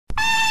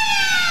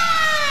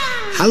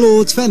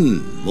Hallo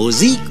Twen,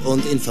 Musik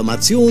und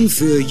Information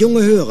für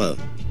junge Hörer.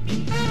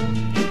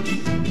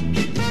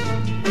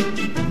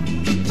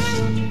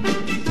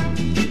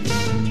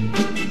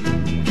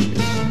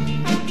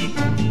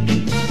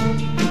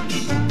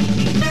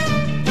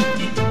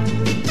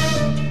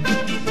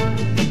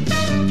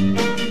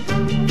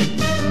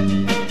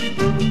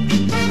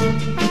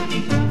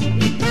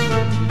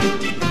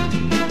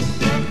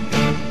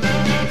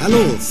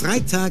 Hallo,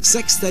 Freitag,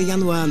 6.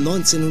 Januar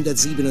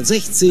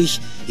 1967.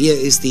 Hier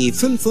ist die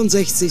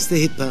 65.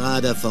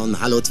 Hitparade von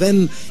Hallo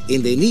Twen.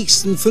 In den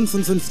nächsten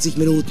 55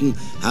 Minuten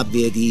haben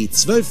wir die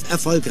 12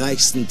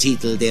 erfolgreichsten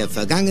Titel der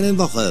vergangenen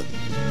Woche.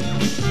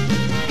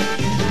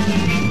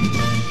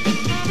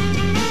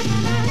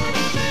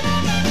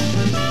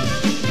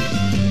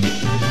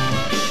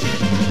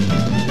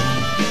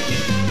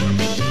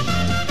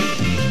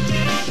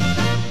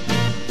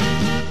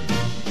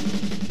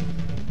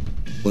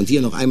 Und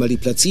hier noch einmal die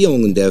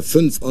Platzierungen der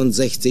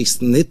 65.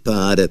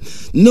 Hitparade.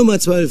 Nummer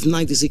 12,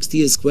 96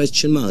 Years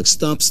Question Mark,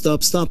 Stop,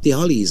 Stop, Stop, die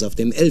Hollies auf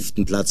dem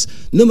 11. Platz.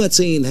 Nummer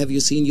 10, Have You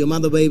Seen Your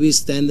Mother Baby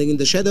Standing in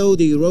the Shadow,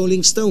 die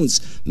Rolling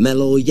Stones.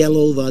 Mellow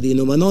Yellow war die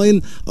Nummer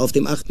 9. Auf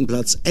dem 8.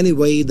 Platz,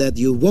 Anyway That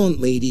You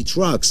Want Me, die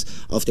Trucks.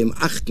 Auf dem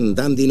 8.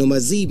 dann die Nummer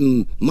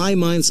 7, My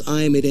Mind's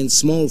Eye mit den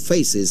Small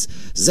Faces.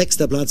 6.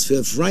 Platz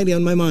für Friday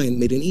on My Mind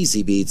mit den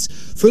Easy Beats.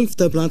 5.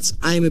 Platz,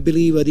 I'm a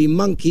Believer, die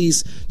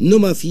Monkees.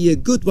 Nummer 4,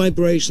 Good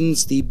Vibrations,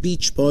 die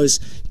Beach Boys.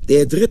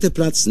 Der 3.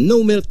 Platz,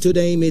 No Milk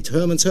Today mit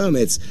Herman's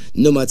Hermits.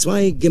 Nummer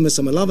 2, Gimme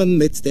Some Lovin'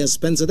 mit der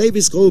Spencer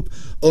Davis Group.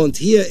 Und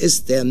hier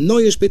ist der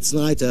neue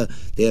Spitzenreiter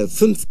der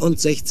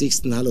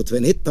 65. Hallo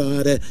Twen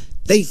Hitparade,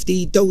 Dave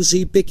D.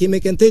 Dozy, Picky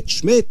Mick and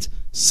Titch mit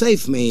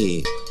Save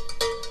Me.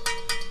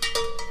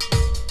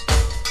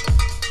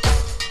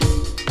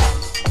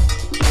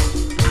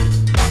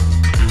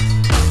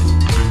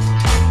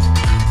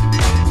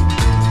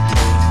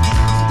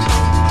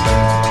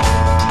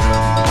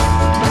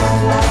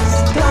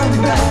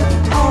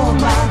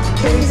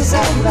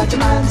 Without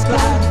your mind's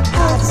blind,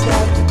 heart's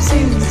stuck,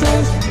 seems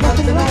there's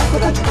nothing to like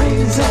without your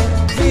crazy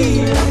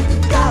feeling.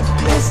 Got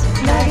this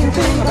nagging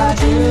thing about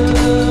you.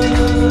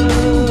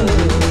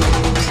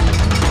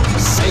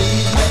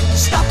 Save me,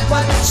 stop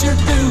what you're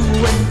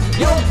doing.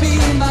 You'll be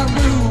my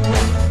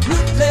ruin.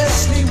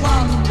 Ruthlessly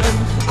wandering,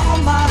 all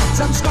my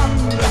time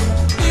squandering.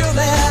 Feel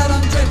that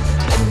I'm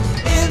drifting,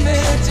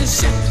 image is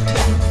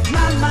shifting.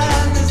 My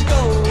mind is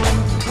going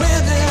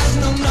where there's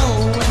no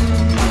knowing.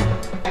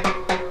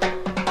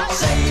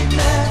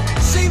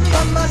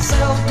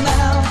 Myself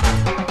now,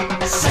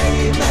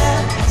 save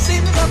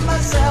me from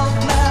myself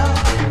now,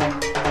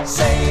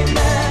 save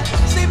me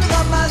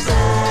from myself.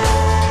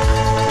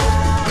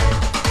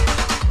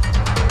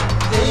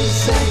 They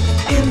say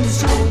in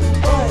school,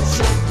 boys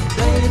say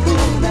they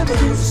will never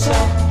lose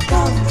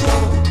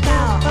self-control.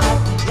 Now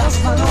I've lost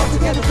mine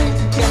altogether,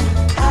 thinking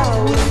how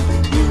we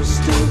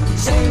used to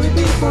say we'd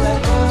be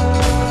forever.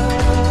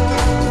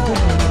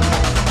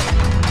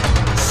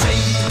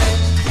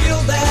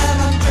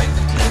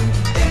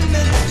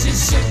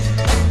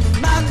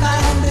 My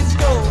mind is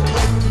going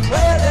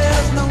where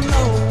there's no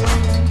knowing.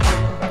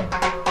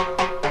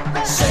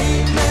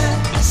 Save me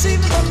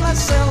from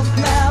myself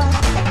now.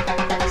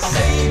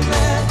 Save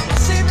me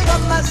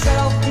from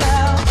myself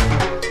now.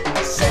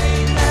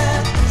 Save me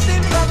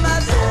from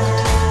myself.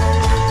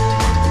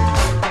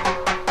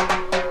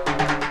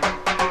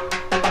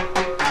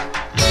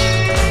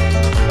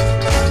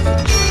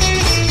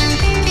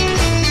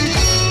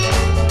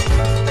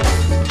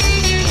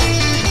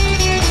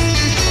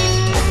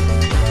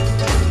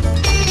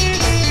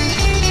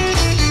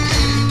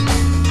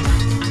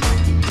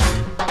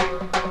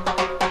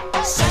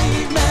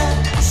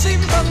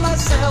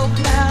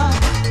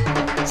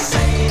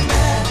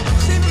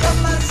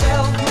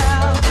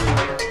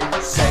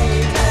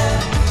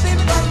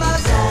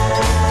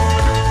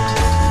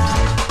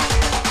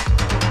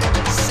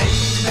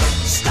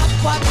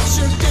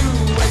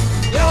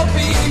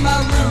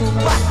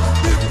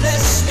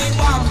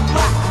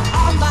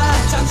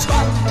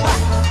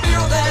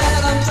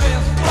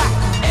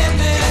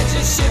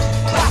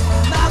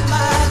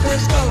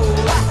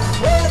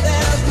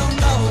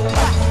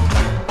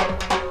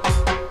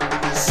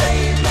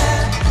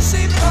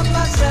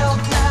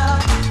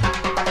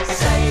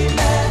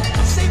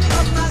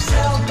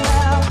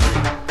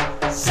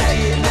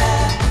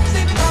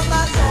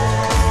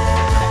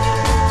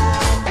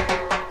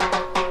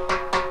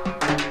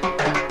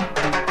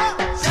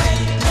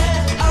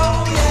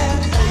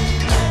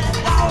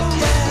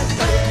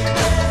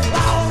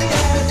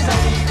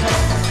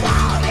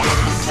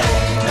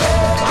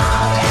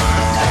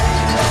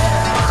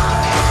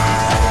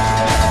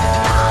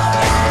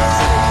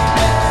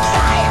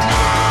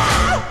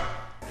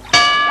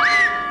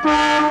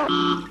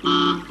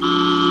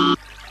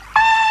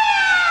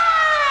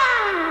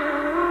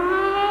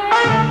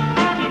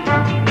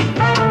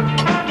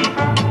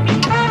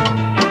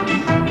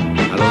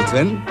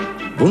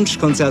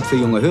 Wunschkonzert für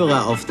junge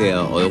Hörer auf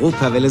der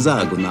Europawelle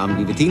Saar. Guten Abend,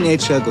 liebe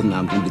Teenager, guten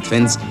Abend, liebe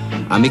Twens.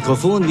 Am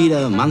Mikrofon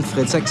wieder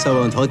Manfred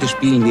Sexauer und heute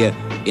spielen wir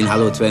in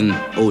Hallo, Twen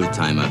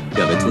Oldtimer.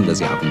 Ja, wir tun das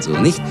ja ab und zu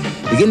nicht.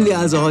 Beginnen wir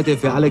also heute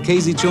für alle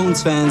Casey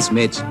Jones-Fans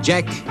mit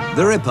Jack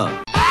the Ripper.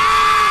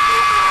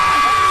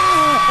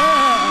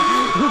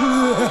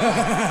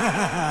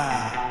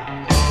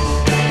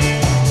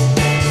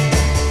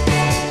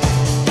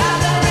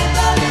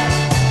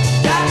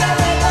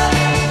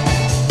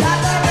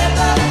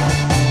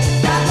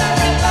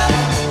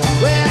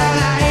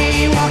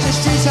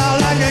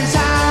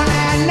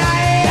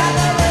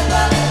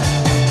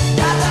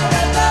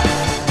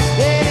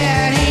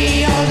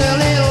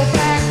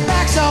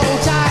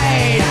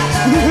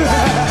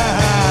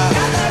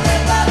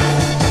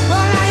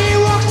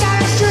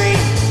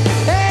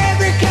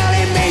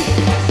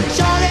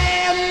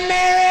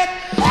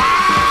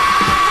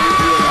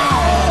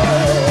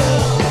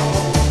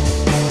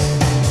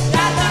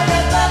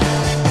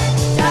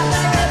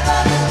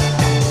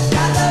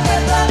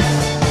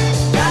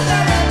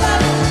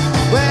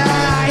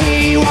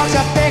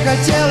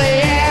 Till the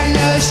end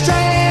of the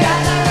strand,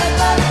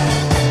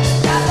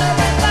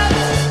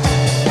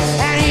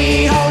 and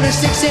he holds a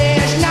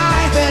 6-inch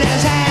knife in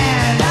his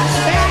hand.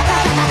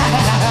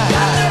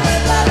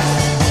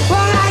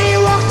 Well, now he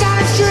walks down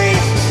the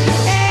street,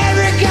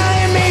 every girl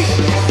he meets,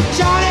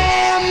 Johnny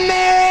and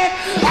Mary.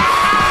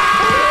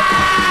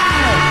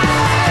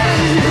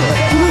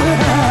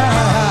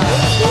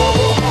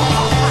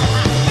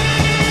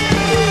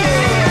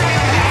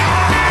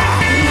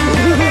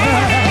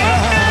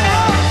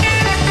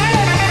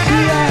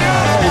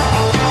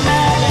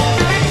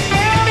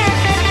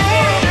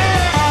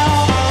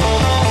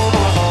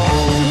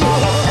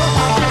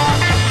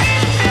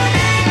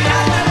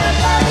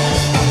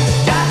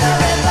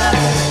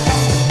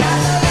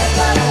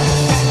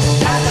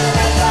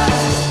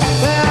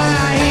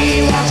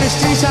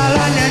 Streets of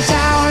London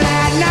town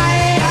at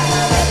night.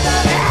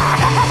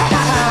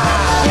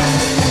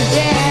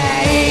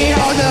 Yeah, he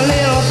holds a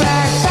little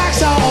black back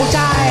so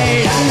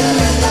tight.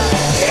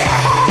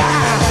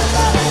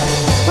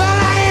 Well,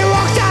 now he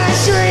walks down the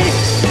street,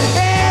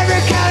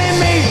 every girl he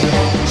meets,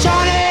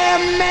 Johnny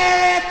and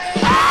Mary.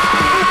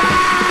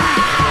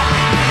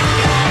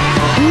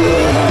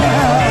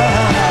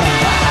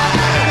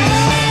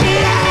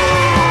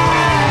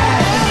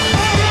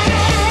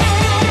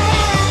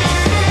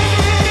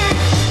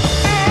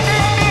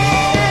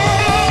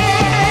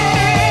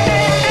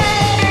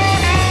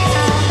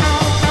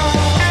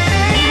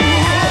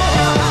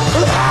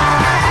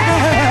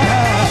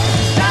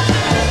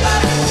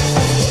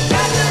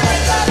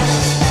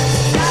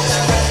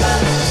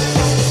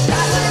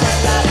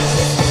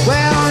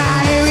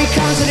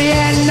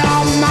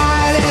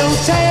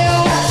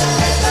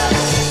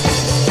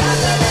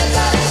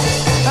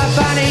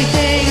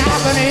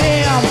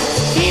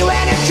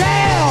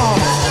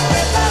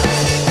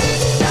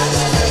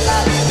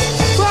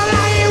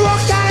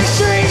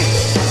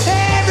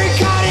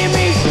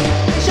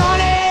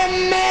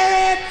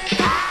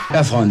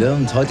 Ja, Freunde,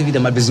 und heute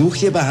wieder mal Besuch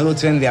hier bei Hallo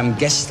Twen. Wir haben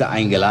Gäste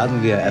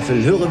eingeladen. Wir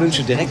erfüllen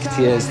Hörerwünsche direkt.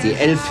 Hier ist die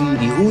Elfi,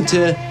 die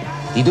Ute,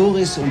 die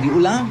Doris und die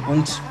Ulla.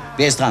 Und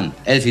wer ist dran?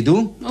 Elfi,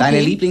 du? Okay. Deine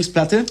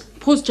Lieblingsplatte?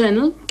 Bruce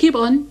Channel, Keep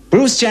On.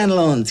 Bruce Channel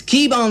und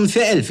Keep On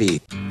für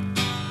Elfi.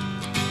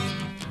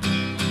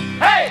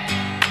 Hey!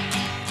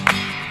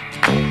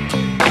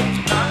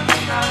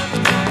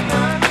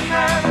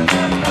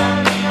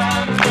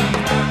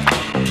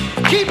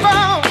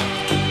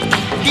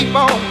 Keep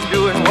on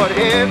doing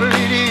whatever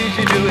it is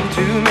you're doing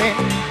to me.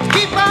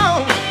 Keep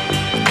on.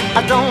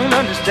 I don't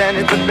understand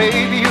it, but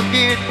baby, you're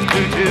getting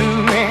through to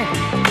me.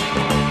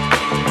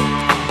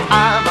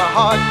 I'm a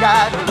hard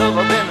guy to love,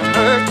 I've been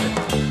hurt.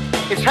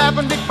 It's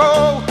happened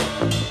before,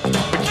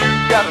 but you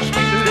got a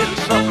sweet little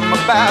something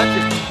about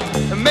you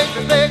that makes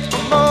me beg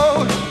for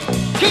more.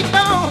 Keep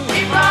on,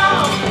 keep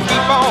on,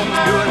 keep on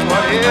doing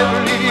whatever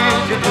it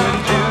is you're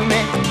doing to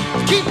me.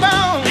 Keep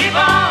on, keep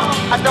on.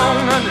 I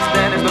don't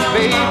understand it, but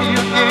baby,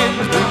 you're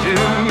getting through to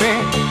me.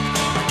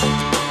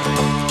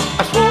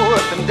 I swore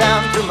up and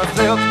down to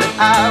myself that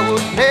I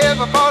would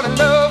never fall in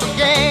love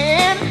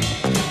again,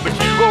 but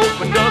you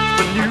opened up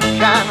a new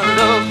kind of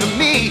love to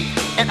me,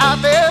 and I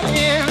fell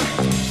in.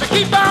 So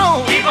keep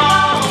on, keep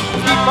on,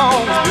 keep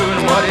on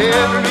doing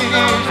whatever it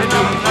is you're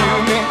doing to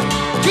me.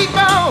 Keep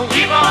on,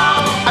 keep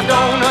on. I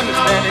don't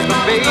understand it,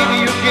 but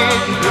baby, you're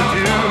getting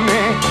through to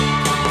me.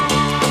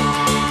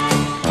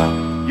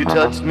 You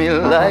touched me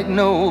like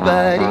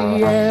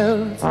nobody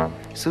else,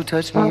 so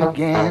touch me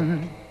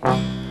again.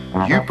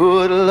 You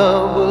put a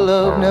love where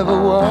love never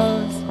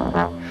was,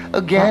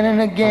 again and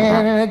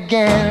again and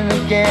again and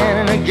again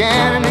and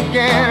again and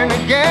again and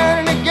again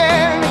and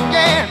again and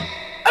again.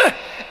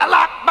 I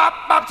like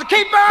bop, so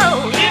keep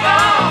on, keep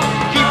on,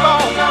 keep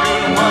on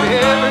doing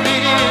whatever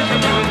it is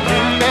you're doing to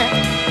me.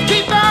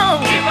 Keep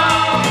on, keep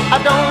on. I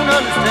don't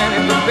understand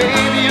it, but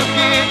baby, you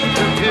get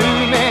through to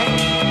me.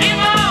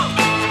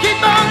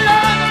 Keep on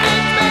loving me,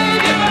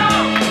 baby. Keep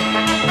on,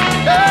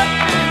 love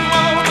me,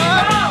 woman.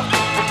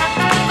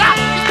 Stop,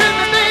 you to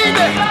me,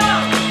 baby.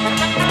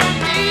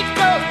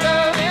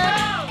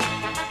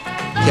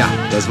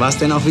 war's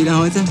denn auch wieder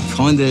heute.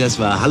 Freunde, das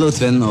war Hallo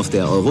Twen auf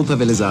der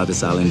Europawelle Saar des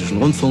Saarländischen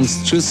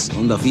Rundfunks. Tschüss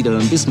und auf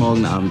Wiederhören bis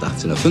morgen Abend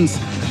 18:05 Uhr,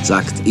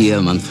 sagt Ihr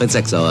Manfred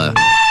Sexauer.